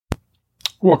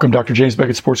Welcome, Dr. James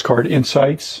Beckett, Sports Card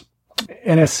Insights,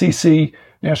 NSCC,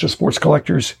 National Sports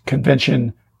Collectors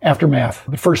Convention Aftermath.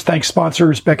 But first, thanks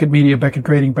sponsors, Beckett Media, Beckett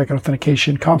Grading, Beckett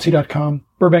Authentication, ComC.com,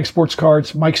 Burbank Sports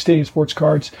Cards, Mike Stadium Sports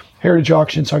Cards, Heritage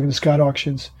Auctions, Hugging the Scott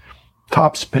Auctions,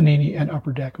 Topps, Panini, and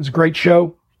Upper Deck. It was a great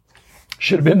show.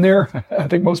 Should have been there. I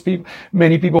think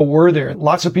many people were there.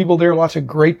 Lots of people there, lots of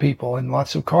great people, and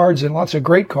lots of cards and lots of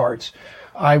great cards.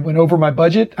 I went over my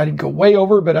budget. I didn't go way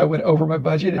over, but I went over my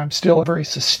budget. I'm still very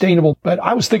sustainable. But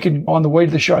I was thinking on the way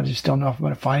to the show, I just don't know if I'm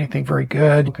going to find anything very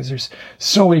good because there's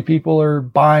so many people are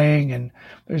buying and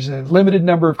there's a limited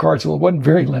number of cards. Well, it wasn't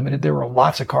very limited. There were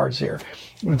lots of cards there.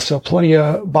 And so plenty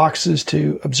of boxes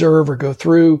to observe or go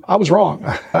through. I was wrong.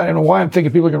 I don't know why I'm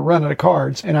thinking people are going to run out of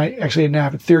cards. And I actually didn't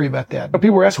have a theory about that. But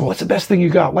people were asking, well, what's the best thing you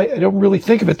got? I don't really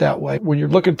think of it that way. When you're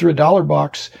looking through a dollar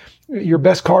box, your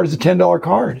best card is a $10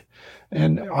 card.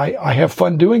 And I have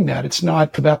fun doing that. It's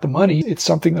not about the money. It's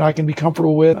something that I can be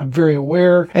comfortable with. I'm very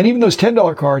aware. And even those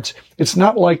 $10 cards, it's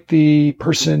not like the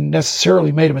person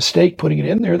necessarily made a mistake putting it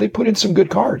in there. They put in some good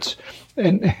cards.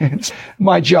 And it's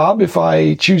my job, if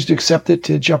I choose to accept it,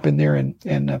 to jump in there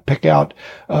and pick out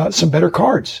some better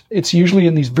cards. It's usually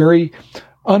in these very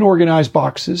unorganized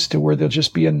boxes to where there'll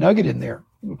just be a nugget in there,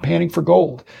 panning for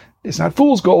gold. It's not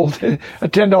fool's gold. A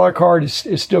 $10 card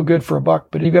is still good for $1,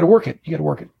 but you got to work it. You got to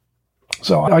work it.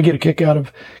 So I get a kick out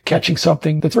of catching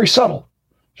something that's very subtle.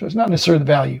 So it's not necessarily the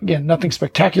value. Again, nothing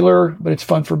spectacular, but it's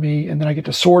fun for me. And then I get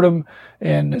to sort them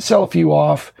and sell a few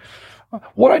off.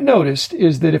 What I noticed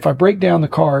is that if I break down the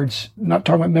cards, not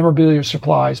talking about memorabilia or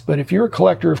supplies, but if you're a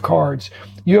collector of cards,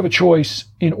 you have a choice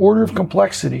in order of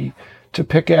complexity to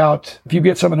pick out. If you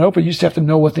get some unopened, you just have to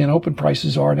know what the unopened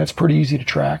prices are, and that's pretty easy to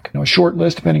track. A short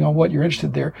list depending on what you're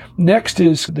interested there. Next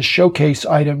is the showcase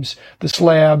items, the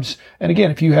slabs. And again,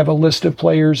 if you have a list of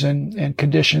players and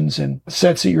conditions and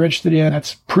sets that you're interested in,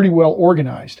 that's pretty well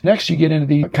organized. Next, you get into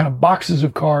the kind of boxes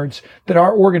of cards that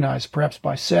are organized, perhaps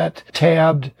by set,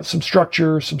 tabbed, some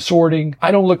structure, some sorting.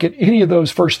 I don't look at any of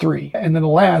those first three. And then the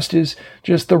last is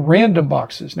just the random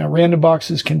boxes. Now, random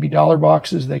boxes can be dollar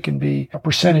boxes. They can be a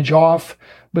percentage off,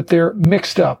 but they're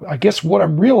mixed up. I guess what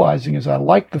I'm realizing is I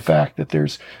like the fact that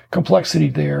there's complexity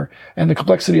there, and the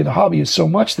complexity of the hobby is so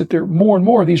much that there are more and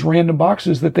more of these random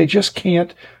boxes that they just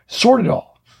can't sort it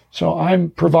all. So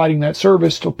I'm providing that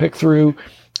service to pick through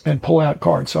and pull out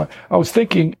cards. So I was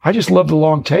thinking, I just love the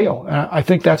long tail. And I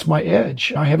think that's my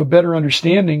edge. I have a better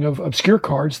understanding of obscure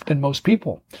cards than most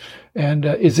people. And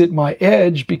is it my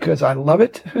edge because I love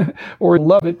it or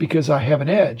love it because I have an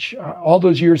edge? All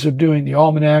those years of doing the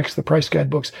almanacs, the price guide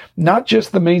books, not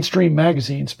just the mainstream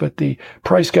magazines, but the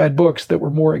price guide books that were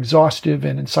more exhaustive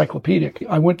and encyclopedic.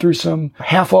 I went through some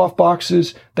half-off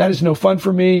boxes. That is no fun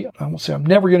for me. I won't say I'm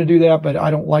never going to do that, but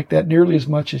I don't like that nearly as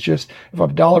much. It's just, if I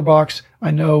have a dollar box,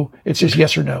 I know it's just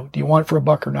yes or no. Do you want it for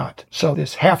 $1 or not? So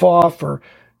this half off or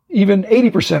even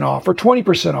 80% off or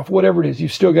 20% off, whatever it is,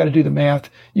 you've still got to do the math.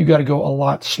 You got to go a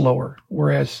lot slower.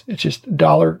 Whereas it's just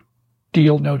dollar,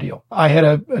 deal, no deal. I had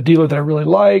a dealer that I really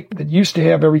liked that used to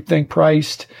have everything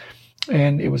priced,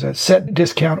 and it was a set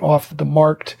discount off the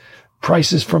marked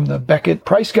prices from the Beckett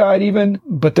price guide even,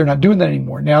 but they're not doing that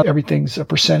anymore. Now everything's a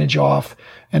percentage off,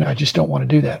 and I just don't want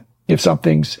to do that. If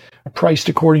something's priced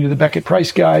according to the Beckett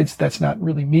price guides, that's not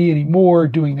really me anymore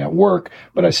doing that work,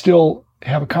 but I still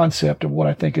have a concept of what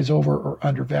I think is over or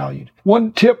undervalued.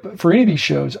 One tip for any of these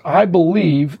shows, I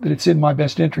believe that it's in my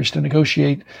best interest to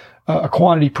negotiate a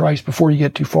quantity price before you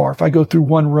get too far. If I go through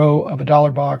one row of a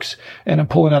dollar box and I'm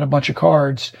pulling out a bunch of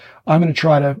cards, I'm going to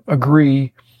try to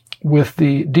agree with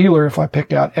the dealer. If I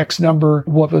pick out X number,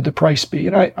 what would the price be?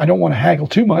 And I don't want to haggle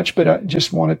too much, but I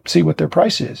just want to see what their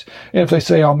price is. And if they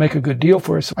say, I'll make a good deal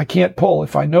for us, I can't pull.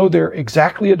 If I know they're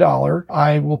exactly $1,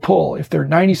 I will pull. If they're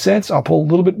 90 cents, I'll pull a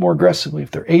little bit more aggressively. If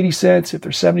they're 80 cents, if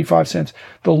they're 75 cents,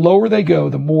 the lower they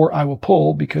go, the more I will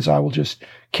pull because I will just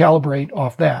calibrate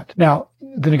off that. Now,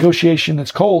 the negotiation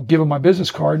that's cold, give them my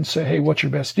business card and say, hey, what's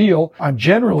your best deal? I'm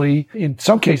generally, in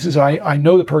some cases, I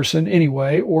know the person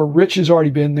anyway, or Rich has already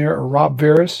been there, or Rob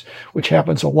Veris, which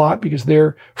happens a lot because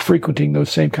they're frequenting those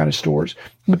same kind of stores.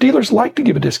 But dealers like to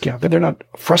give a discount. They're not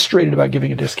frustrated about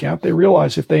giving a discount. They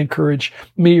realize if they encourage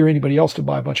me or anybody else to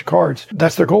buy a bunch of cards,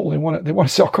 that's their goal. They want to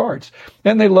sell cards.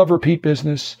 And they love repeat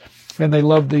business, and they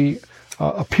love the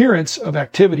appearance of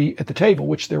activity at the table,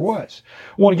 which there was.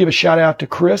 I want to give a shout out to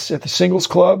Chris at the Singles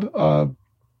Club.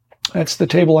 That's the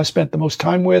table I spent the most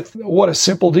time with. What a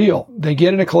simple deal. They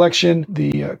get in a collection,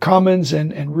 the commons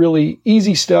and really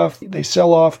easy stuff they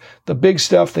sell off. The big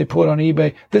stuff they put on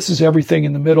eBay. This is everything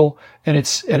in the middle, and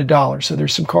it's at $1. So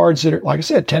there's some cards that are, like I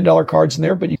said, $10 cards in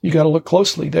there, but you got to look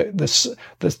closely. The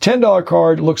 $10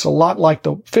 card looks a lot like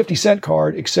the 50-cent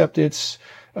card, except it's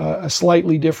a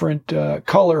slightly different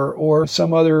color or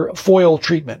some other foil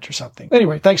treatment or something.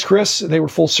 Anyway, thanks, Chris. They were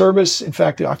full service. In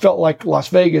fact, I felt like Las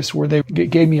Vegas, where they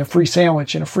gave me a free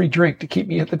sandwich and a free drink to keep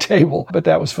me at the table, but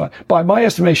that was fun. By my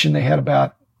estimation, they had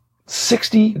about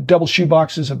 60 double shoe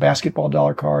boxes of basketball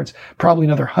dollar cards, probably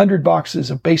another 100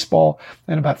 boxes of baseball,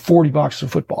 and about 40 boxes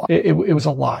of football. It was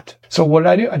a lot. So what did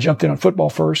I do? I jumped in on football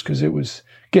first because it was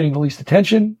getting the least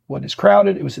attention, wasn't as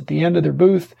crowded. It was at the end of their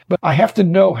booth. But I have to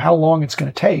know how long it's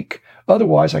going to take.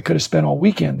 Otherwise, I could have spent all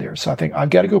weekend there. So I think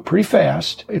I've got to go pretty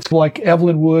fast. It's like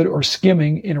Evelyn Wood or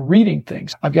skimming in reading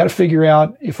things. I've got to figure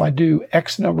out if I do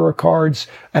X number of cards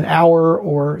an hour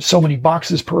or so many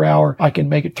boxes per hour, I can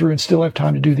make it through and still have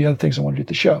time to do the other things I want to do at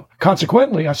the show.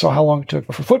 Consequently, I saw how long it took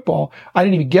for football. I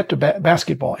didn't even get to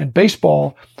basketball. And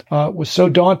baseball was so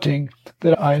daunting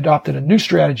that I adopted a new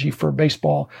strategy for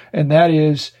baseball. And that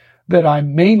is that I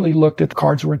mainly looked at the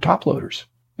cards that were in top loaders.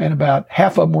 And about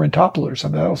half of them were in top loaders. So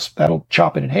that'll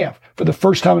chop it in half. For the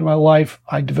first time in my life,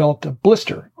 I developed a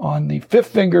blister on the fifth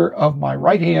finger of my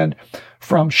right hand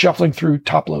from shuffling through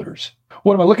top loaders.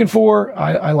 What am I looking for?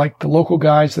 I like the local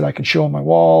guys that I can show on my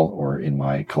wall or in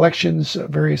my collections,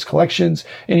 various collections.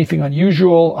 Anything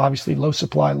unusual, obviously low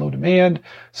supply, low demand,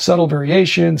 subtle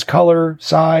variations, color,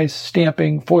 size,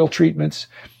 stamping, foil treatments.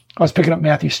 I was picking up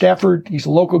Matthew Stafford. He's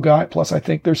a local guy. Plus, I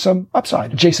think there's some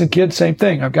upside. Jason Kidd, same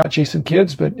thing. I've got Jason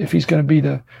Kidd, but if he's going to be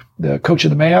the coach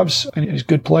of the Mavs, and he's a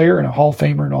good player and a Hall of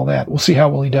Famer and all that, we'll see how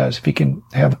well he does if he can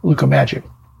have Luka Magic.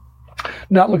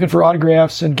 Not looking for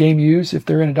autographs and game use. If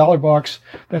they're in a dollar box,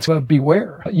 that's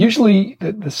beware. Usually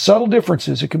the subtle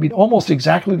differences, it can be almost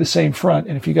exactly the same front.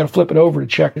 And if you got to flip it over to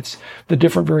check, it's the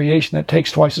different variation that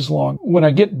takes twice as long. When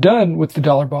I get done with the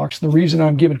dollar box, the reason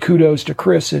I'm giving kudos to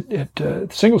Chris at the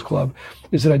Singles Club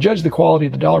is that I judge the quality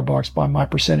of the dollar box by my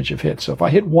percentage of hits. So if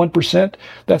I hit 1%,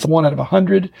 that's 1 out of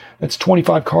 100. That's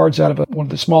 25 cards out of one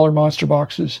of the smaller monster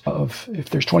boxes if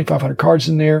there's 2,500 cards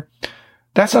in there.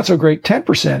 That's not so great.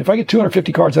 10%. If I get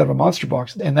 250 cards out of a monster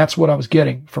box, and that's what I was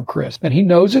getting from Chris. And he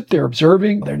knows it. They're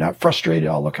observing. They're not frustrated.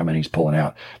 Oh, look how many he's pulling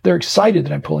out. They're excited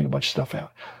that I'm pulling a bunch of stuff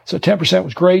out. So 10%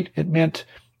 was great. It meant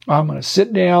I'm going to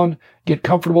sit down, get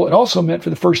comfortable. It also meant for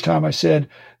the first time I said,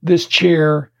 this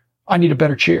chair, I need a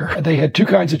better chair. They had two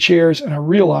kinds of chairs, and I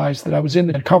realized that I was in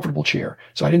the comfortable chair.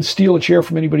 So I didn't steal a chair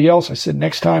from anybody else. I said,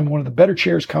 next time one of the better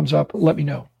chairs comes up, let me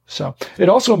know. So it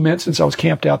also meant, since I was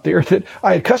camped out there, that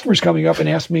I had customers coming up and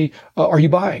ask me, are you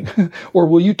buying? Or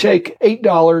will you take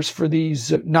 $8 for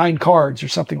these 9 cards or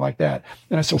something like that?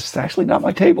 And I said, it's actually not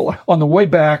my table. On the way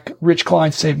back, Rich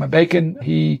Klein saved my bacon.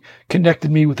 He connected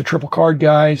me with the triple card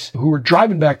guys who were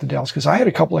driving back to Dallas because I had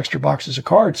a couple extra boxes of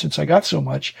cards since I got so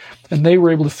much, and they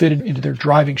were able to fit it into their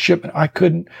driving shipment. I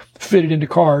couldn't fit it into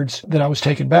cards that I was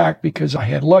taking back because I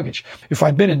had luggage. If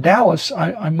I'd been in Dallas,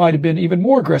 I might have been even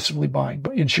more aggressively buying.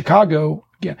 But in Chicago,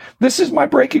 again, this is my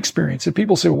break experience. And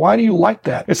people say, why do you like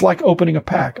that? It's like opening a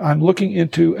pack. I'm looking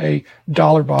into a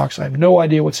dollar box. I have no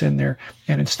idea what's in there.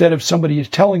 And instead of somebody is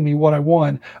telling me what I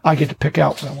won, I get to pick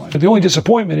out what I want. But the only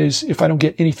disappointment is if I don't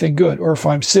get anything good, or if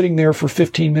I'm sitting there for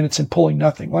 15 minutes and pulling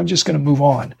nothing. Well, I'm just going to move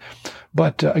on.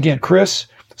 But again, Chris,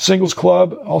 Singles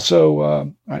Club.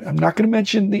 Also, I'm not going to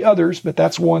mention the others, but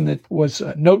that's one that was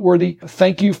noteworthy.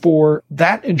 Thank you for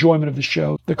that enjoyment of the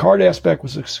show. The card aspect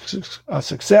was a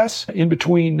success. In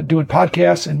between doing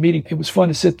podcasts and meeting, it was fun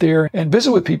to sit there and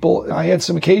visit with people. I had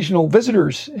some occasional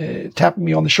visitors tapping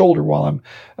me on the shoulder while I'm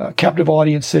a captive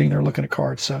audience sitting there looking at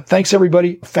cards. So thanks,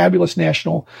 everybody. Fabulous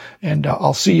National. And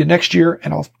I'll see you next year,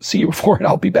 and I'll see you before it.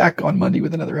 I'll be back on Monday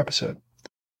with another episode.